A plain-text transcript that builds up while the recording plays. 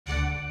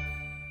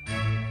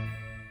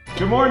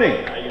Good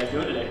morning. How you guys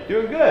doing today?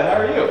 Doing good. How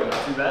are you?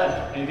 Not too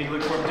bad. Anything you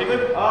looking for in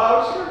particular? We're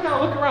just gonna kind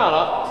of look around.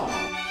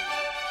 Awesome.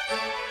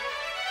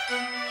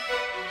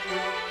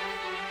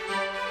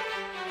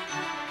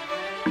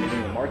 Anything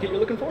in the market you're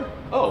looking for?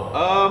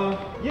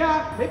 Oh,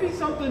 yeah, maybe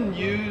something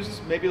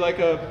used, maybe like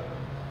a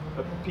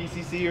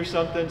PCC or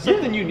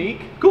something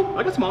unique. Cool,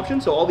 I got some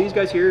options. So all these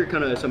guys here are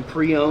kind of some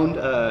pre-owned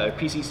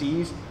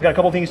PCCs. I've got a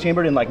couple things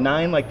chambered in like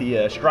 9, like the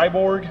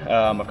Striborg.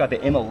 I've got the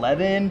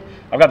M11.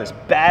 I've got this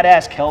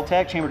badass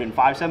Keltec chambered in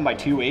 5.7 by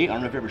 2.8. I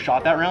don't know if you ever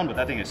shot that round, but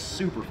that thing is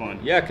super fun.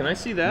 Yeah, can I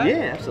see that?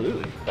 Yeah,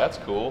 absolutely. That's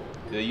cool.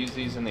 Do they use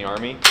these in the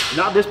Army?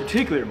 Not this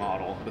particular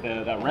model, but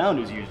that round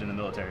is used in the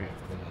military.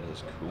 That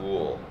is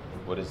cool.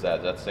 What is that?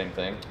 Is that the same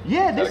thing?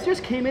 Yeah, this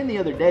just came in the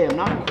other day. I'm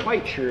not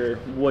quite sure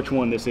which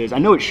one this is. I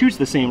know it shoots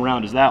the same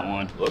round as that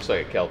one. Looks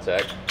like a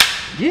Keltec.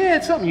 Yeah,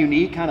 it's something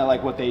unique, kind of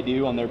like what they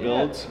do on their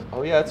builds.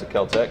 Oh yeah, it's a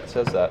Keltec. It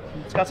says that.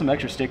 It's got some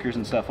extra stickers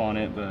and stuff on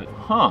it, but...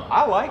 Huh.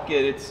 I like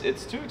it.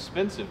 It's too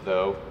expensive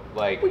though.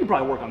 Like, we can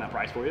probably work on that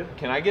price for you.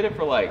 Can I get it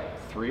for like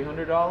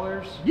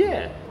 $300?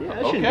 Yeah,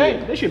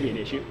 that shouldn't be an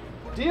issue.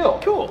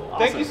 Deal. Cool.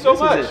 Thank Awesome. you so This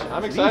much. is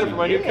I'm excited for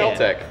my new Yeah.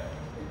 Keltec.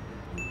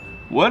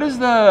 What is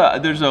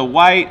there's a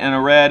white and a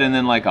red and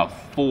then like a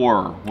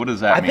 4. What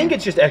does that mean? I think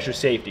it's just extra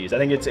safeties. I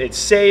think it's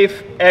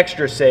safe,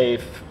 extra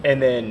safe,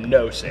 and then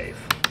no safe.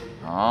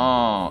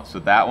 Oh, so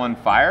that one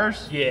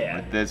fires? Yeah.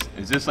 Like this,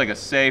 is this like a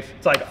safe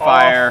It's like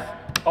fire?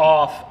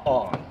 off,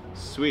 on.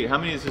 Sweet, how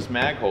many does this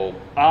mag hold?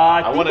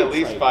 I want think at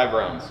least like, 5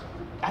 rounds.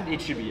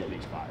 It should be at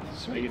least 5. I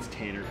think it's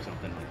 10 or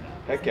something like that.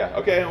 Heck yeah.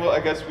 Okay, well I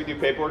guess we do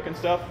paperwork and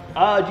stuff.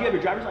 Do you have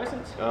your driver's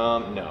license?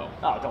 No.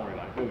 Oh, don't worry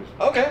about it.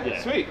 Okay,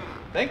 Yeah. sweet.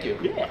 Thank you.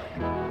 Yeah.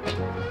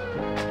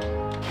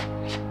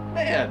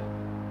 Man,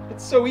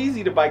 it's so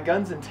easy to buy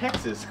guns in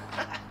Texas.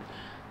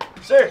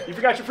 Sir, you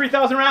forgot your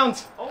 3,000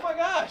 rounds. Oh my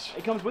gosh.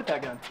 It comes with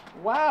that gun.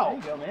 Wow. There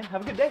you go, man.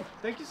 Have a good day.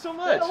 Thank you so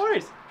much. No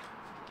worries.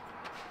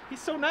 He's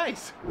so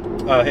nice.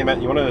 Hey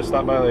Matt, you want to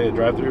stop by a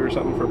drive-thru or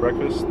something for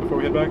breakfast before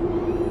we head back?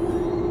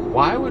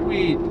 Why would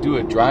we do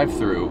a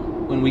drive-through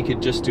when we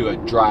could just do a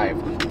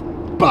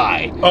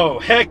drive-by? Oh,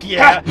 heck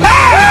yeah!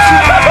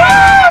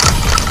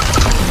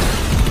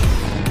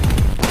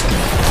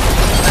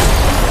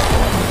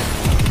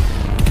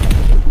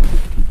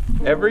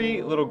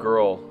 Every little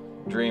girl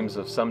dreams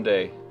of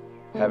someday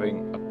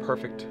having a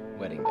perfect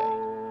wedding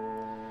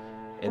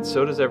day. And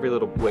so does every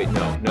little, wait,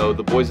 no,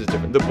 the boys is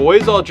different. The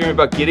boys all dream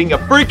about getting a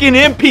freaking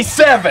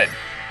MP7!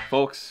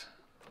 Folks,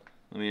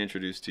 let me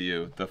introduce to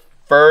you the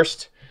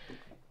first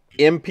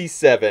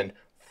MP7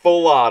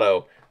 full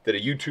auto that a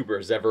YouTuber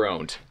has ever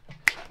owned.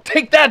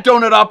 Take that,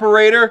 donut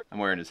operator! I'm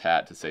wearing his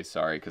hat to say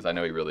sorry because I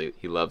know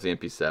he loves the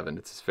MP7.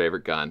 It's his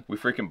favorite gun. We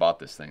freaking bought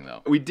this thing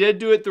though. We did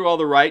do it through all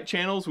the right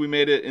channels. We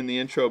made it in the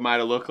intro. It might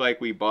have looked like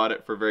we bought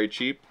it for very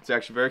cheap. It's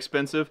actually very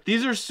expensive.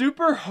 These are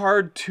super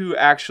hard to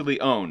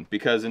actually own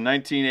because in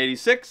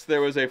 1986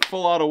 there was a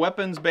full auto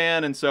weapons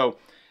ban, and so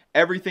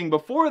everything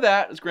before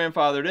that is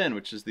grandfathered in,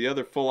 which is the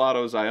other full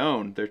autos I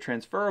own. They're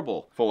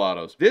transferable full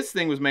autos. This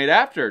thing was made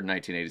after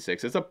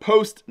 1986. It's a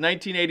post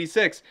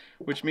 1986,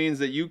 which means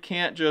that you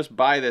can't just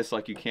buy this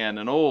like you can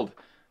an old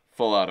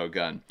full auto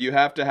gun. You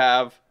have to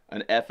have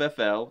an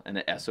FFL and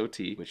an SOT,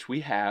 which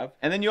we have.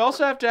 And then you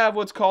also have to have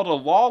what's called a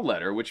law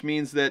letter, which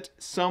means that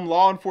some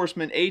law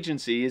enforcement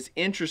agency is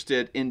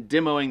interested in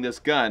demoing this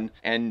gun,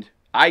 and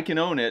I can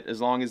own it as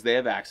long as they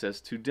have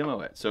access to demo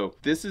it. So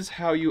this is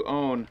how you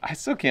own. I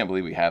still can't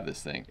believe we have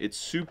this thing. It's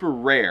super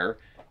rare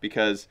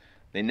because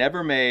they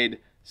never made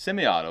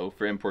semi-auto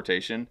for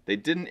importation. They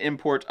didn't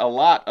import a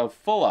lot of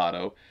full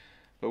auto,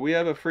 but we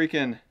have a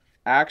freaking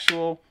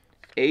actual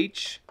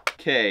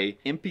HK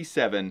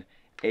MP7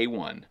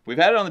 A1. We've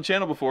had it on the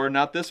channel before,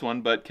 not this one,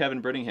 but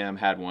Kevin Brittingham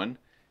had one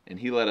and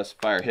he let us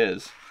fire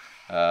his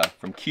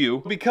from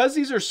Q. Because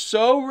these are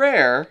so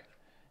rare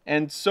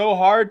and so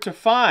hard to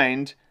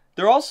find,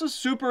 they're also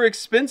super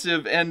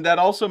expensive, and that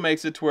also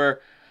makes it to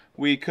where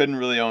we couldn't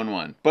really own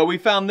one. But we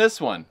found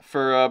this one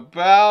for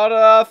about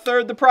a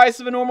third the price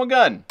of a normal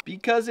gun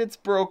because it's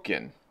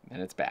broken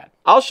and it's bad.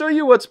 I'll show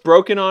you what's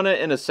broken on it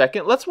in a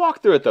second. Let's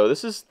walk through it though.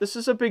 This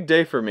is a big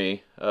day for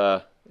me.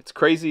 It's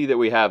crazy that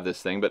we have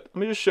this thing, but let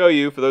me just show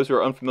you, for those who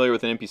are unfamiliar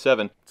with an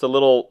MP7, it's a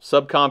little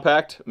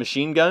subcompact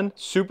machine gun,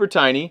 super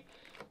tiny.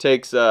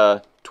 Takes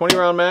 20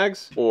 round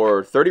mags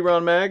or 30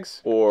 round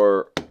mags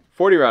or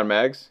 40 round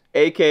mags,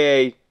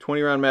 aka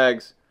 20 round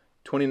mags,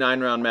 29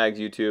 round mags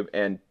YouTube,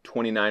 and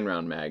 29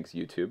 round mags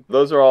YouTube.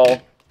 Those are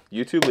all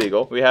YouTube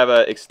legal. We have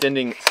a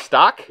extending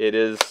stock. It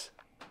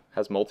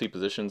has multi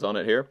positions on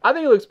it here. I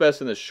think it looks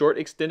best in the short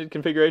extended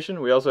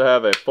configuration. We also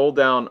have a fold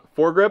down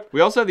foregrip.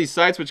 We also have these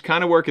sights which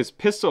kind of work as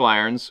pistol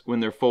irons when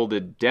they're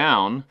folded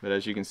down, but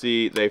as you can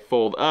see, they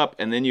fold up,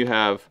 and then you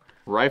have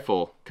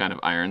rifle kind of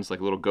irons,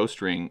 like a little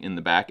ghost ring in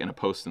the back and a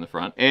post in the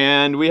front.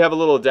 And we have a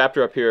little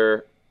adapter up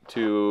here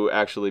to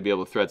actually be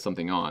able to thread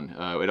something on.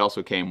 It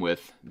also came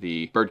with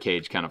the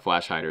birdcage kind of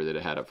flash hider that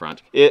it had up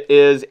front. It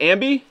is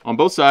ambi on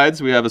both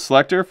sides. We have a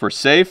selector for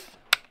safe,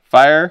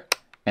 fire,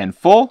 and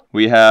full.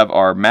 We have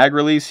our mag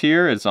release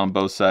here. It's on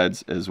both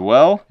sides as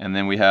well. And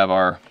then we have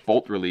our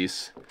bolt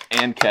release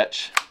and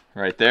catch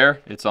right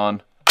there. It's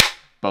on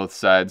both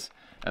sides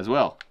as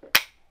well.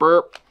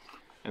 Burp.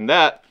 And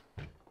that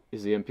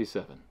is the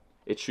MP7.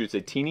 It shoots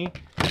a teeny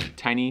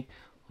tiny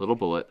little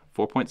bullet,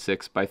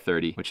 4.6 by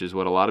 30, which is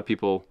what a lot of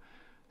people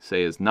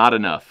say is not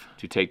enough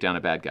to take down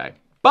a bad guy.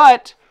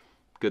 But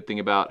good thing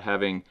about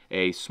having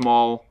a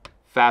small,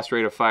 fast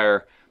rate of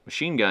fire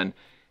machine gun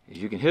is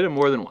you can hit it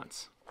more than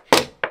once.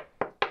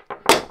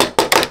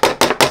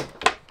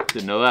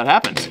 Didn't know that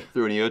happened.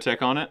 Threw an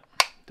EOTech on it.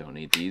 Don't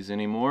need these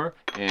anymore.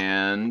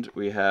 And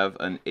we have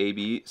an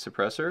AB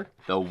suppressor,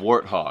 the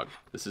Warthog.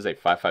 This is a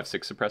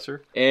 5.56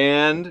 suppressor.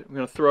 And I'm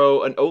gonna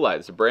throw an Olight.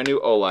 It's a brand new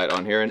Olight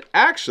on here. And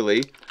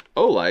actually,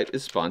 Olight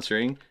is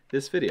sponsoring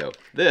this video.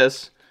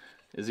 This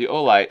is the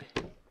Olight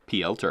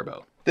PL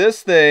Turbo.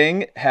 This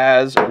thing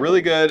has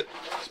really good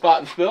spot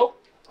and spill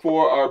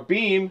for our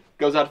beam.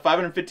 Goes out to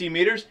 515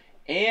 meters.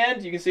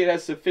 And you can see it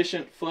has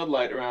sufficient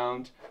floodlight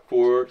around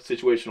for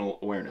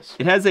situational awareness.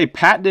 It has a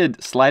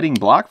patented sliding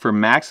block for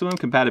maximum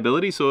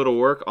compatibility, so it'll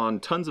work on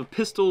tons of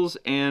pistols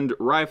and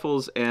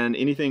rifles and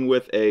anything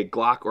with a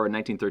Glock or a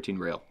 1913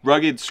 rail.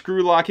 Rugged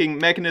screw locking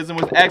mechanism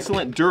with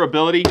excellent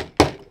durability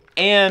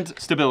and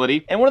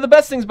stability. And one of the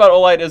best things about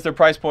Olight is their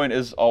price point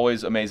is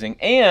always amazing.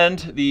 And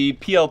the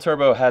PL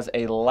Turbo has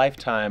a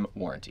lifetime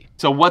warranty.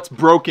 So what's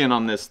broken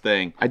on this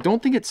thing? I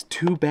don't think it's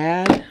too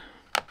bad,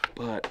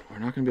 but we're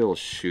not gonna be able to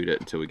shoot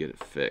it until we get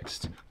it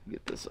fixed.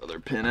 Get this other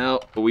pin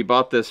out. But we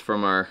bought this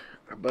from our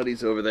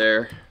buddies over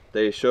there.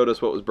 They showed us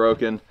what was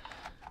broken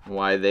and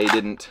why they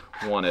didn't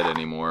want it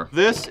anymore.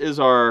 This is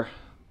our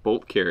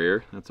bolt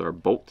carrier. That's our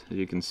bolt, as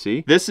you can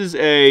see. This is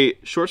a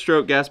short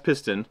stroke gas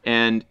piston,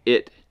 and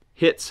it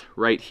hits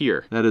right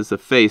here. That is the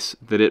face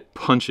that it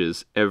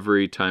punches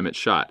every time it's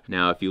shot.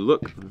 Now, if you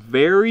look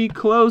very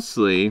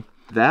closely,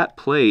 that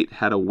plate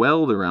had a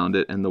weld around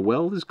it, and the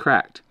weld is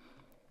cracked.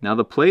 Now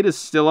the plate is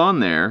still on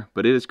there,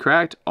 but it is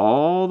cracked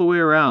all the way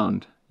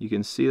around. You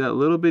can see that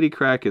little bitty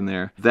crack in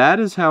there. That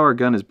is how our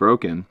gun is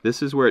broken.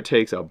 This is where it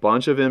takes a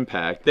bunch of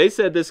impact. They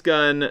said this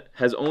gun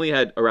has only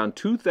had around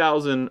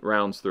 2,000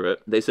 rounds through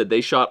it. They said they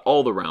shot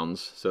all the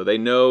rounds, so they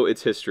know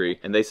its history.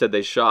 And they said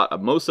they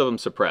shot most of them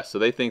suppressed. So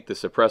they think the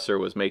suppressor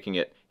was making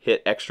it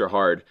hit extra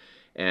hard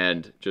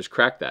and just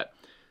cracked that.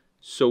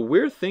 So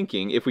we're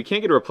thinking if we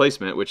can't get a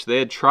replacement, which they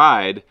had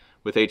tried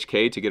with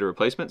HK to get a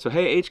replacement. So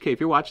hey, HK, if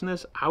you're watching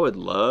this, I would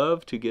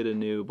love to get a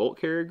new bolt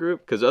carrier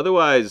group, because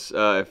otherwise,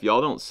 if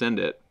y'all don't send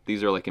it,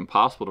 these are like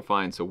impossible to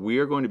find. So we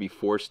are going to be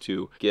forced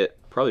to get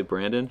probably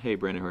Brandon. Hey,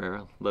 Brandon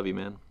Herrera, love you,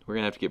 man. We're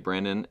gonna have to get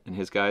Brandon and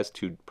his guys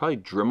to probably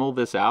Dremel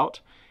this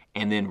out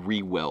and then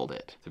re-weld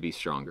it to be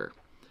stronger.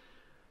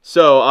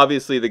 So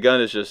obviously the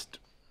gun is just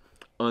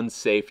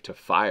unsafe to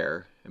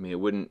fire. I mean, it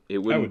wouldn't. I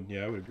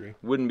would agree.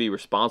 Wouldn't be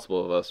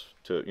responsible of us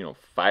to, you know,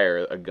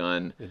 fire a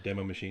gun. A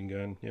demo machine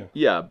gun, yeah.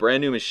 Yeah,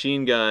 brand new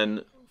machine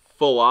gun,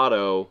 full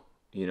auto,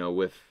 you know,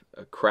 with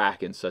a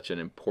crack in such an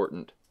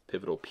important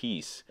pivotal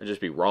piece. It'd just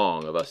be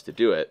wrong of us to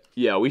do it.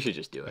 Yeah, we should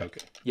just do it.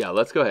 Okay. Yeah,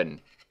 let's go ahead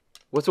and.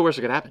 What's the worst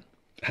that could happen?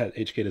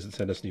 HK doesn't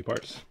send us new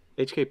parts.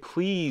 HK,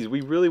 please, we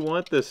really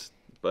want this,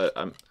 but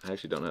I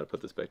actually don't know how to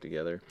put this back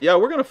together. Yeah,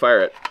 we're gonna fire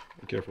it.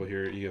 Be careful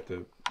here. You have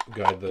to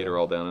guide the. Get her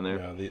all down in there.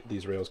 Yeah,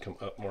 these rails come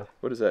up more.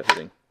 What is that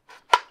hitting?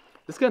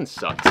 This gun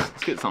sucks.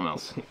 Let's get something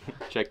else.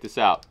 Check this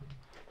out.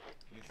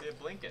 You see it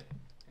blinking,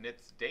 and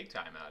it's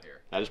daytime out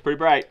here. That is pretty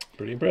bright.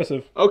 Pretty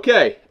impressive.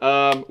 Okay,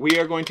 we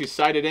are going to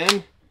sight it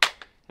in,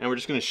 and we're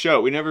just going to show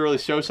it. We never really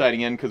show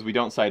sighting in because we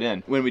don't sight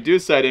in. When we do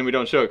sight in, we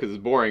don't show it because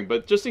it's boring.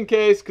 But just in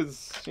case,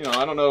 because, you know,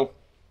 I don't know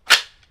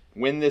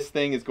when this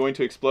thing is going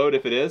to explode,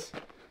 if it is.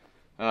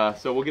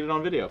 So we'll get it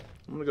on video.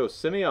 I'm going to go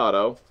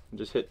semi-auto and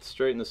just hit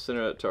straight in the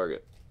center of that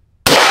target.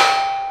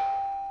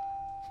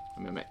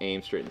 I'm going to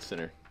aim straight in the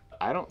center.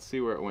 I don't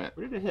see where it went.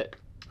 Where did it hit?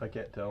 I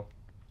can't tell.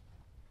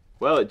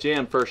 Well, it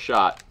jammed first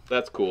shot.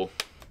 That's cool.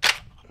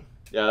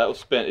 Yeah, that was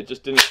spent. It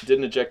just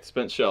didn't eject the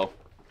spent shell.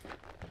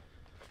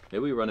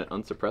 Maybe we run it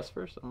unsuppressed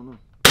first? I don't know.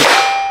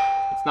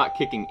 It's not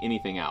kicking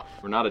anything out.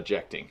 We're not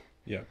ejecting.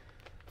 Yeah.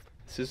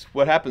 This is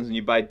what happens when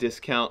you buy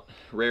discount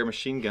rare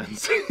machine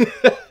guns.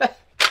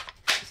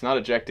 It's not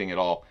ejecting at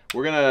all.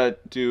 We're gonna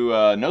do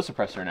no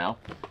suppressor now.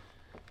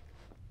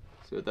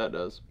 See what that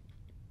does.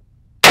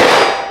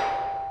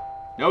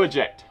 No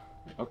eject.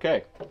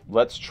 Okay,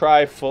 let's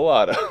try full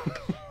auto.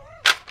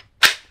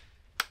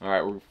 All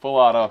right, we're full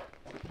auto.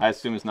 I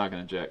assume it's not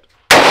gonna eject.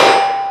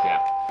 Yeah.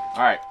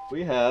 All right,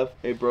 we have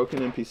a broken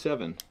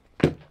MP7.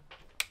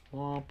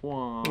 Womp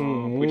womp.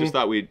 Mm-hmm. We just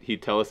thought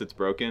he'd tell us it's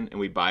broken and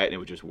we'd buy it and it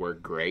would just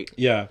work great.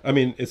 Yeah, I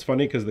mean, it's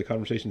funny because the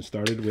conversation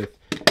started with,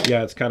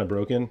 yeah, it's kind of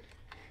broken.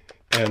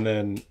 And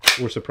then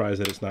we're surprised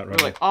that it's not running.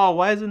 We're like, oh,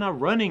 why is it not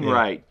running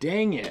right?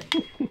 Dang it.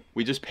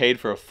 We just paid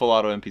for a full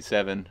auto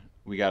MP7.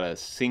 We got a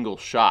single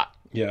shot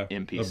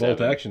MP7. A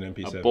bolt action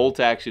MP7. A bolt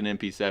action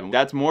MP7.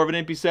 That's more of an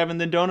MP7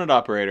 than Donut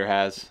Operator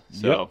has.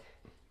 So,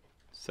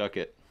 suck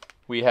it.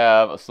 We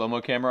have a slow-mo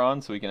camera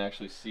on so we can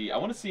actually see. I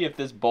want to see if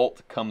this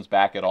bolt comes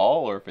back at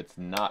all or if it's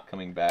not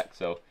coming back.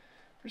 So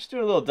We're just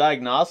doing a little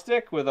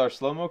diagnostic with our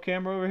slow-mo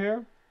camera over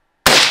here.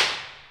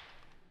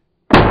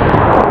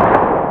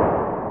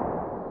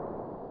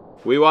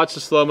 We watched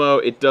the slow-mo.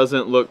 It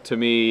doesn't look to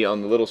me,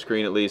 on the little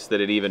screen at least, that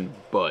it even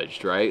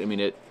budged, right? I mean,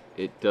 it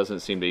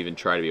doesn't seem to even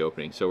try to be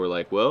opening. So we're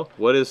like, well,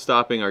 what is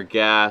stopping our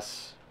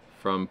gas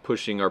from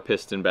pushing our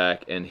piston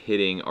back and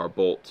hitting our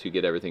bolt to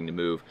get everything to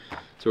move?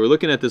 So we're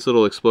looking at this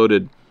little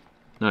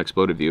not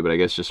exploded view, but I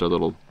guess just our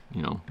little,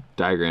 you know,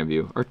 diagram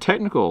view. Our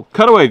technical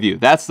cutaway view,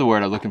 that's the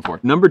word I'm looking for.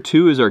 Number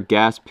 2 is our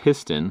gas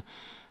piston.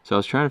 So I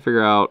was trying to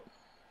figure out,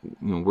 you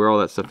know, where all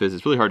that stuff is.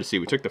 It's really hard to see.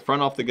 We took the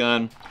front off the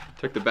gun,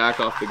 took the back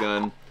off the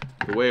gun.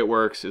 The way it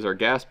works is our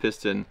gas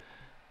piston,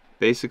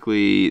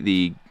 basically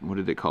the, what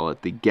did they call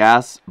it? The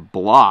gas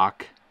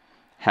block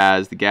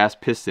has the gas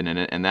piston in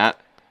it, and that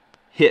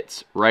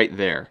hits right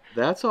there.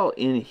 That's all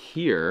in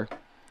here.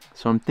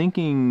 So I'm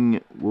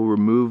thinking we'll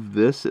remove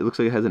this. It looks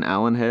like it has an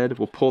Allen head.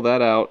 We'll pull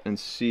that out and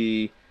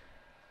see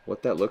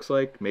what that looks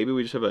like. Maybe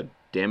we just have a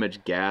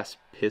damaged gas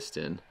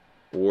piston,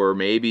 or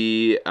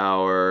maybe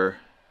our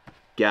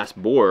gas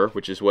bore,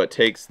 which is what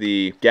takes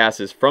the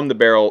gases from the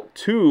barrel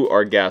to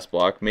our gas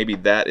block, maybe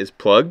that is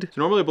plugged.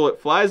 So normally a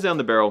bullet flies down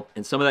the barrel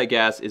and some of that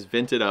gas is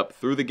vented up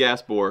through the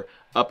gas bore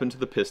up into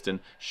the piston,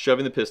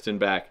 shoving the piston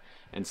back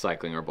and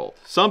cycling our bolt.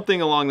 Something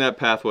along that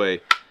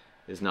pathway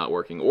is not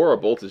working, or our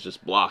bolt is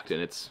just blocked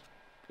and it's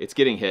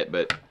getting hit,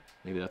 but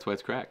maybe that's why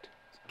it's cracked.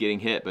 It's getting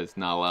hit, but it's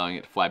not allowing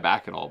it to fly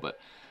back at all. But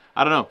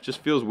I don't know, it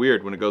just feels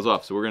weird when it goes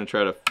off. So we're gonna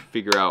try to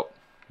figure out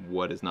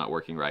what is not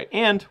working right.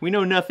 And we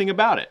know nothing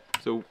about it.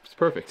 So it's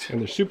perfect. And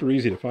they're super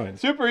easy to find.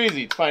 Super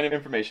easy to find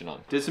information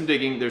on. Did some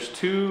digging. There's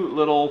 2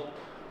 little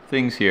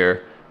things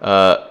here.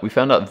 We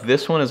found out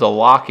this one is a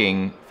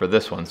locking for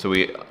this one. So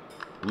we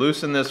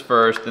loosen this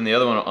first, then the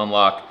other one will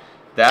unlock.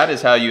 That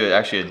is how you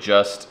actually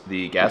adjust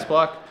the gas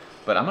block.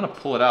 But I'm gonna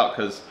pull it out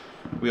because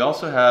we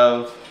also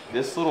have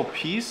this little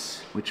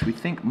piece, which we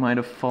think might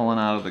have fallen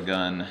out of the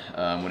gun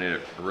when it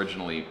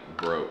originally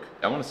broke.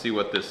 I wanna see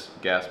what this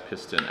gas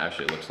piston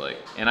actually looks like.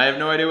 And I have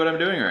no idea what I'm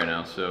doing right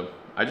now, so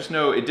I just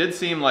know it did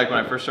seem like when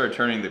I first started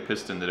turning the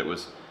piston that it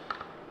was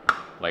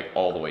like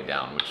all the way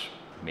down, which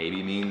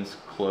maybe means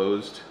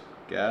closed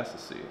gas.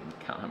 Let's see,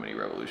 count how many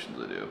revolutions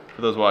I do.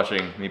 For those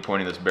watching, me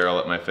pointing this barrel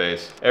at my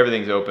face,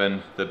 everything's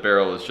open. The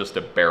barrel is just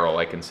a barrel.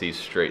 I can see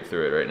straight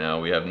through it right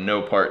now. We have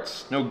no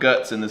parts, no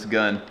guts in this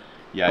gun.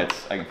 Yeah,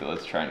 I can feel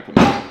it's trying to come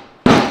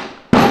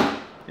out.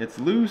 It's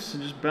loose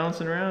and just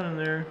bouncing around in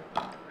there.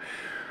 I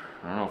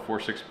don't know,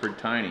 4.6 pretty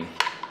tiny.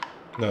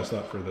 No, it's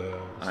not for the...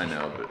 I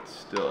know, but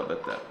still, I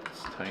bet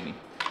that's tiny.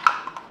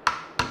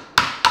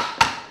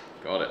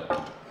 Got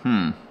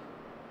it.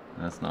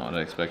 That's not what I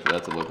expected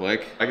that to look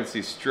like. I can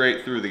see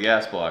straight through the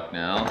gas block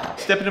now.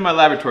 Step into my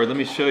laboratory. Let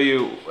me show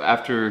you,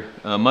 after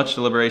much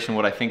deliberation,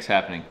 what I think's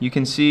happening. You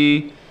can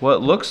see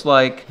what looks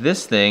like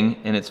this thing,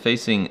 and it's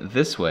facing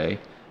this way.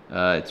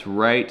 It's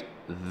right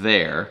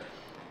there.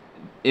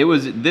 It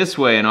was this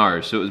way in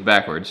ours, so it was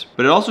backwards.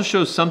 But it also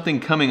shows something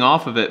coming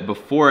off of it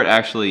before it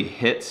actually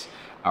hits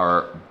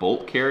our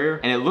bolt carrier,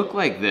 and it looked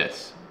like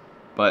this.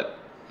 But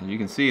you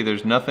can see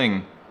there's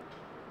nothing,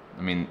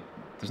 I mean,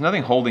 there's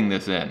nothing holding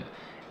this in.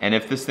 And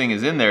if this thing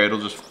is in there, it'll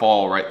just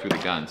fall right through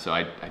the gun. So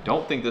I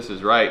don't think this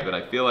is right, but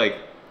I feel like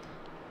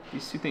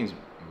these 2 things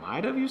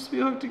might have used to be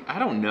hooked together. I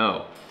don't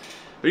know.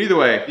 But either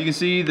way, you can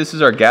see this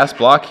is our gas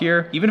block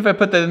here. Even if I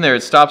put that in there,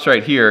 it stops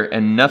right here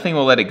and nothing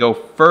will let it go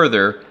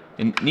further.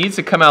 It needs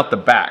to come out the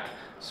back.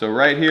 So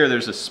right here,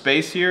 there's a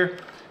space here.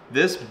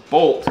 This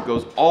bolt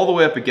goes all the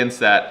way up against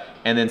that,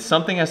 and then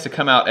something has to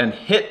come out and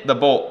hit the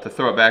bolt to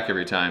throw it back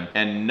every time,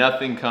 and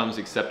nothing comes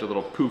except a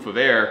little poof of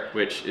air,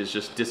 which is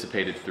just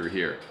dissipated through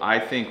here. I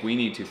think we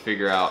need to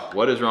figure out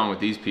what is wrong with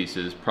these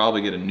pieces,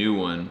 probably get a new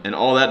one, and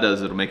all that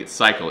does, it'll make it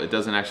cycle. It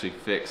doesn't actually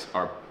fix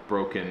our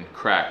broken,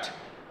 cracked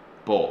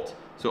bolt.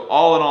 So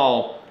all in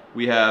all,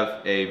 we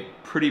have a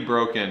pretty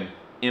broken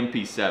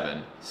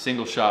MP7,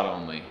 single shot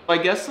only. I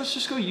guess let's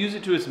just go use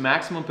it to its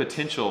maximum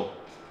potential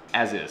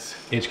as is.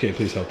 HK,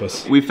 please help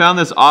us. We found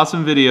this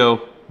awesome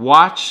video.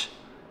 Watch,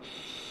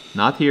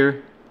 not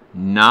here,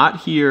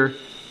 not here,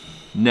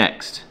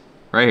 next,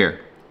 right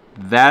here.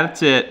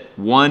 That's it,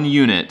 1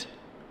 unit.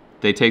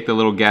 They take the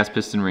little gas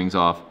piston rings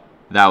off.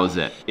 That was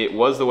it. It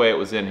was the way it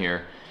was in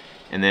here.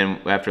 And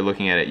then after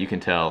looking at it, you can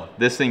tell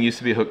this thing used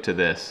to be hooked to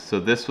this. So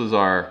this was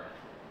our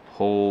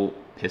whole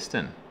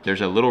piston.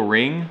 There's a little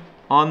ring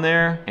on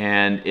there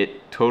and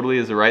it totally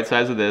is the right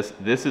size of this.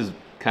 This is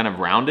kind of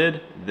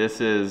rounded. This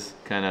is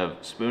kind of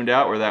spooned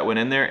out where that went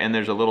in there, and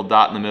there's a little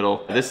dot in the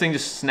middle. This thing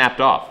just snapped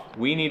off.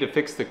 We need to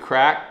fix the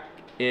crack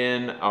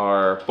in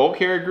our bolt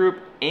carrier group,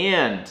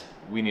 and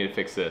we need to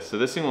fix this. So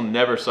this thing will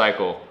never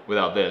cycle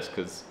without this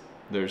because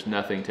there's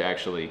nothing to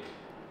actually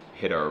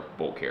hit our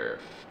bolt carrier.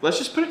 Let's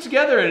just put it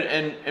together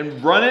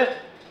and run it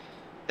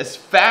as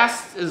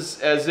fast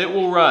as it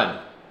will run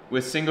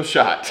with single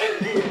shot.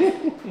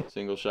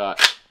 Single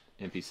shot,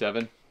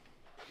 MP7.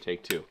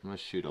 Take 2. I'm gonna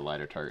shoot a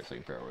lighter target so I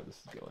can figure out where this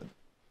is going.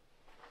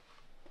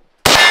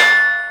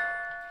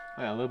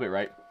 Oh yeah, a little bit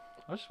right.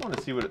 I just want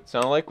to see what it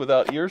sounded like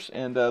without ears,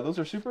 and those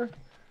are super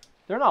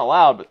They're not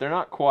loud, but they're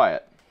not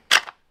quiet.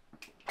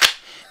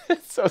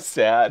 It's so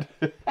sad.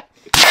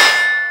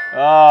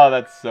 Oh,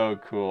 that's so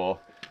cool.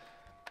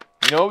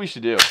 You know what we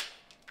should do?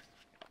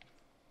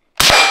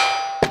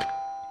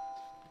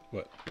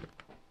 What?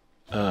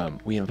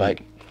 We invite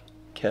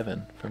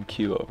Kevin from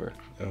Q over.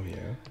 Oh,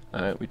 yeah.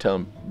 All right, we tell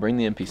him, bring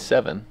the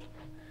MP7,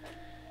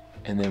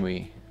 and then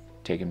we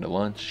take him to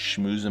lunch,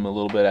 schmooze him a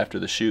little bit after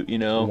the shoot, you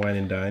know? Wine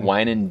and dine.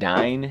 Wine and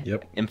dine.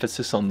 Yep.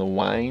 Emphasis on the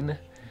wine.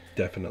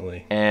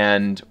 Definitely.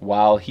 And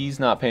while he's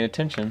not paying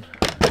attention,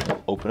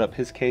 open up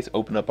his case,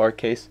 open up our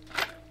case,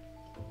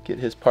 get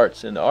his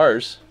parts into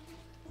ours.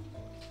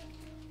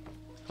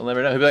 He'll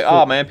never know. He'll be like,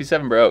 oh, my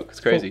MP7 broke. It's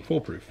crazy.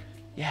 Foolproof.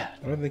 Yeah.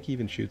 I don't think he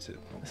even shoots it.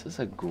 This is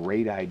a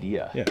great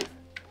idea. Yeah.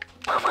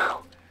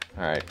 All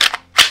right.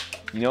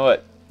 You know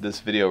what this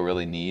video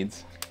really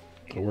needs?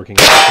 A working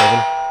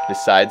MP7.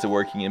 Besides a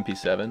working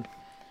MP7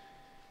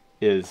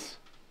 is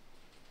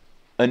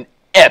an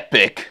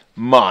epic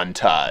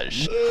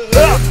montage.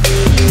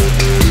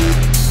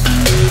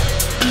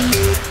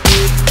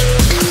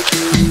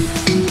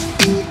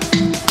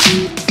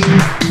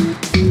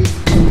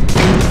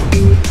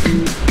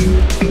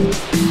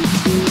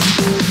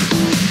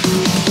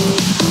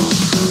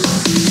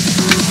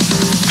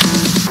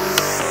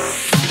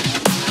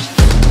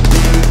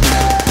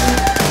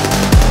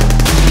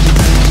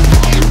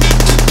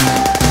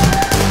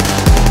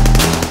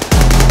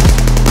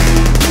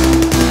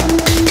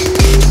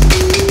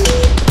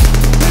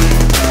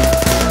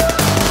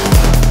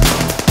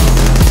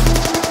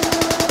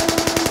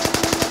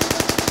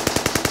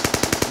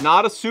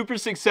 Not a super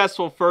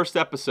successful first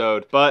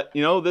episode, but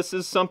you know, this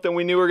is something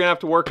we knew we were gonna have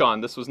to work on.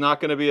 This was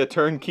not gonna be a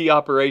turnkey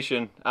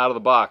operation out of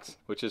the box,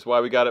 which is why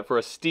we got it for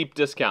a steep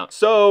discount.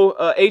 So,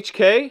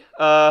 HK,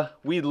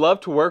 we'd love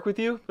to work with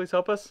you. Please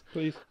help us.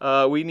 Please.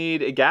 We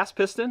need a gas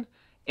piston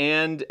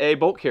and a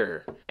bolt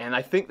carrier. And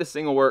I think this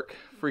thing will work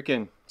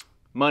freaking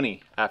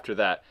money after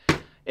that.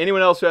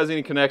 Anyone else who has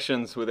any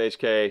connections with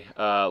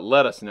HK,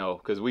 let us know,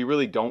 because we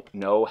really don't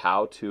know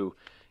how to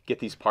get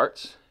these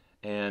parts.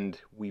 And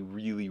we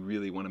really,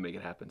 really want to make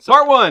it happen. So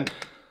part 1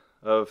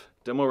 of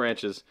Demo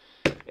Ranch's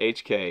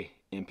HK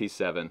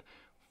MP7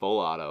 full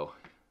auto.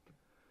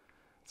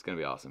 It's going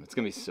to be awesome. It's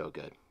going to be so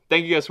good.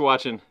 Thank you guys for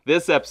watching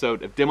this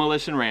episode of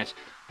Demolition Ranch.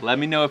 Let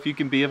me know if you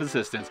can be of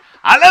assistance.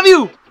 I love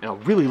you! And I'll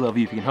really love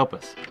you if you can help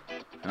us.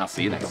 And I'll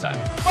see you next time.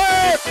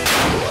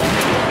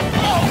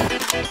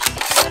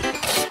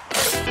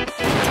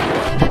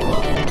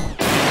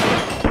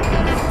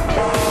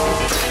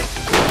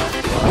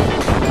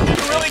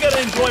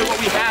 Enjoy what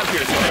we have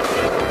here today.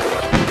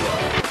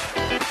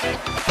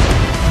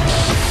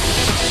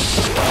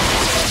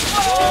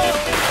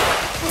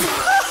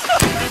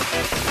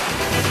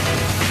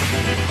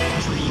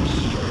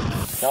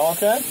 Y'all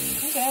okay?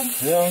 Okay.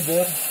 Yeah, I'm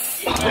good.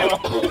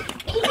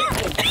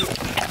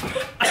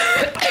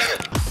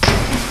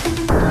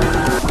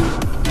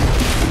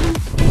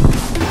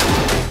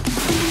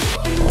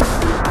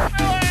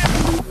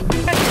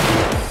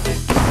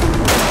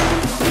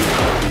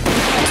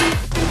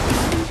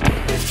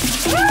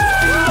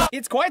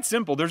 It's quite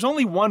simple. There's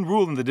only one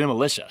rule in the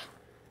demolition.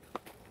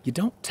 You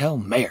don't tell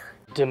Mayor.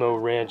 Demo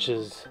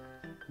Ranch's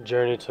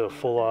journey to a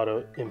full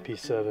auto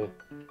MP7.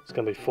 It's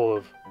gonna be full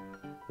of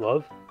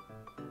love,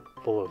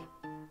 full of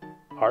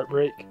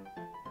heartbreak,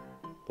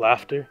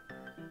 laughter,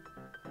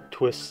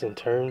 twists and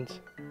turns,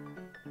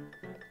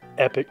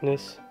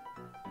 epicness.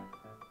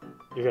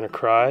 You're gonna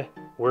cry.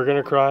 We're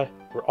gonna cry.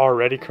 We're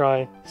already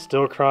crying.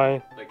 Still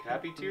crying. Like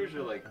happy tears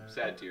or like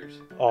sad tears?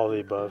 All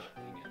the above.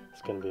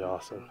 It's gonna be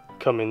awesome.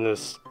 Coming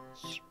this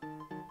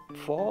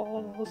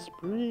fall,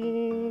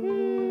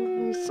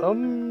 spring,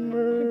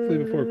 summer.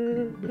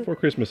 Hopefully before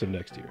Christmas of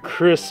next year.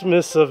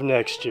 Christmas of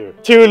next year.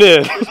 Tune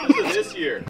in.